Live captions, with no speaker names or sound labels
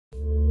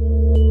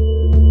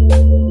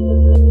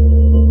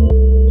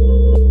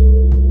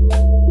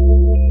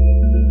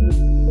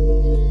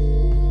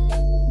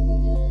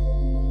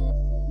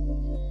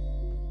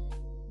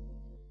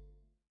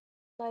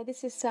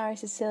This is Sari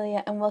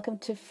Cecilia and welcome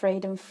to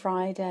Freedom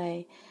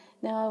Friday.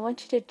 Now I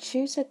want you to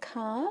choose a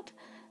card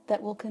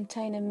that will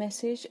contain a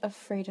message of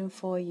freedom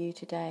for you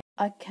today.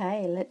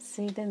 Okay, let's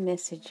see the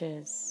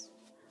messages.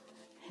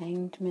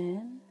 Hanged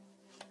Man,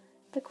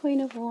 the Queen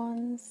of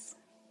Wands,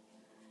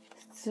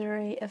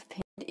 Three of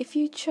Pentacles. If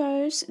you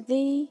chose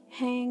the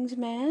Hanged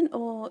Man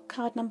or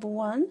card number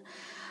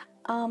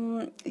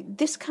 1,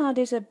 this card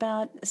is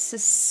about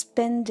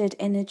suspended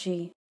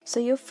energy.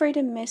 So your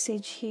freedom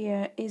message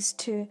here is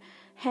to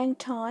hang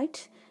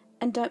tight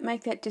and don't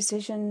make that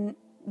decision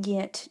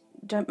yet.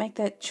 Don't make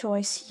that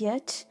choice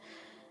yet.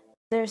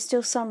 There's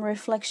still some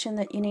reflection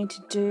that you need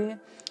to do,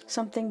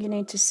 something you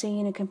need to see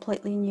in a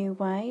completely new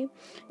way.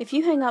 If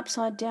you hang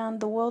upside down,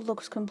 the world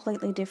looks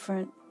completely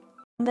different.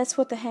 And that's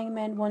what the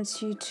Hangman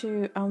wants you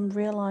to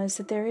realize,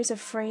 that there is a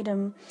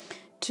freedom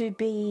to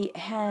be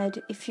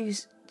had if you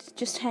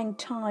just hang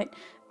tight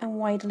and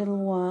wait a little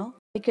while,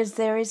 because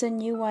there is a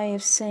new way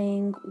of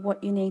seeing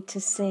what you need to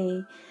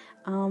see.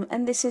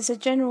 And this is a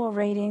general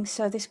reading,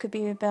 so this could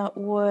be about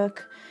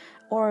work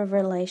or a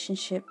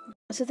relationship.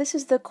 So this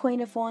is the Queen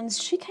of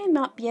Wands. She came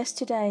up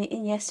yesterday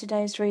in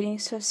yesterday's reading,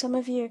 so some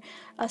of you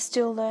are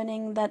still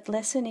learning that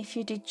lesson if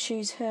you did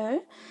choose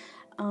her.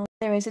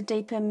 There is a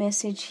deeper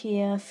message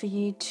here for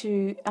you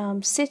to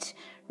sit,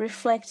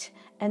 reflect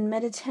and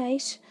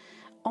meditate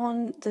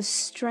on the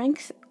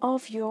strength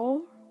of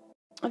your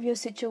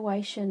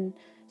situation.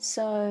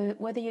 So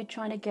whether you're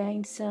trying to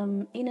gain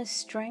some inner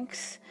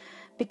strength,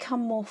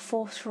 become more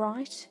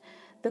forthright,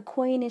 the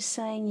Queen is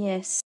saying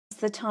yes,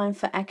 it's the time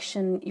for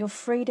action. Your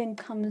freedom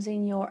comes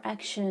in your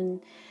action,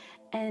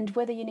 and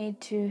whether you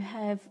need to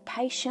have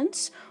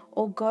patience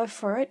or go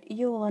for it,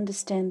 you will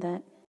understand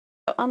that.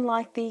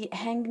 Unlike the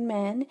Hanged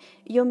Man,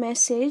 your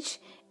message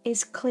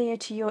is clear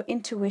to your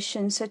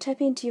intuition. So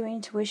tap into your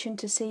intuition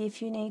to see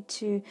if you need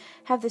to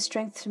have the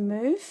strength to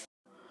move,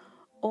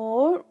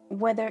 or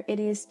whether it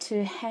is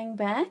to hang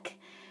back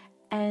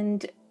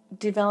and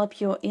develop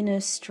your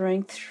inner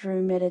strength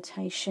through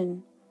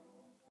meditation.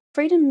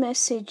 Freedom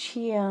message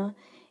here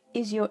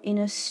is your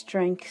inner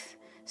strength.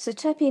 So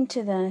tap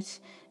into that,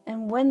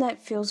 and when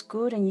that feels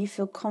good and you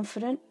feel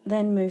confident,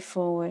 then move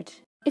forward.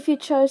 If you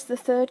chose the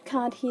third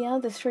card here,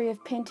 the Three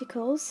of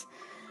Pentacles,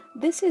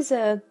 this is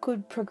a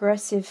good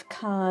progressive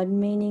card,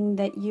 meaning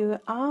that you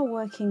are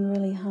working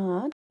really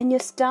hard and you're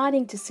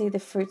starting to see the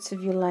fruits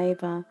of your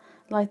labour,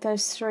 like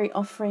those 3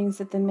 offerings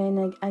that the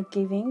men are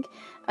giving.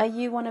 Are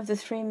you one of the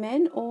 3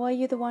 men, or are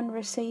you the one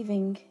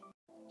receiving?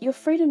 Your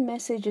freedom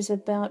message is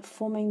about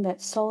forming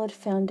that solid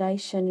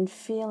foundation and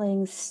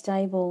feeling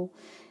stable,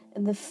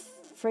 and the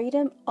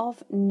freedom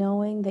of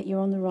knowing that you're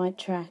on the right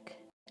track.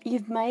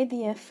 You've made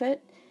the effort.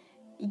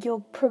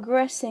 You're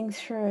progressing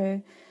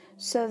through,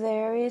 so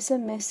there is a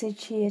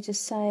message here to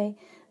say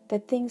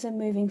that things are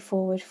moving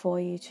forward for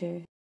you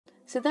too.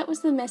 So that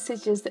was the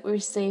messages that we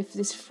received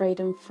this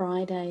Freedom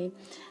Friday.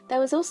 That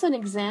was also an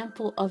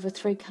example of a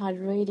 3-card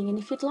reading, and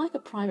if you'd like a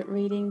private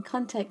reading,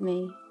 contact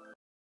me.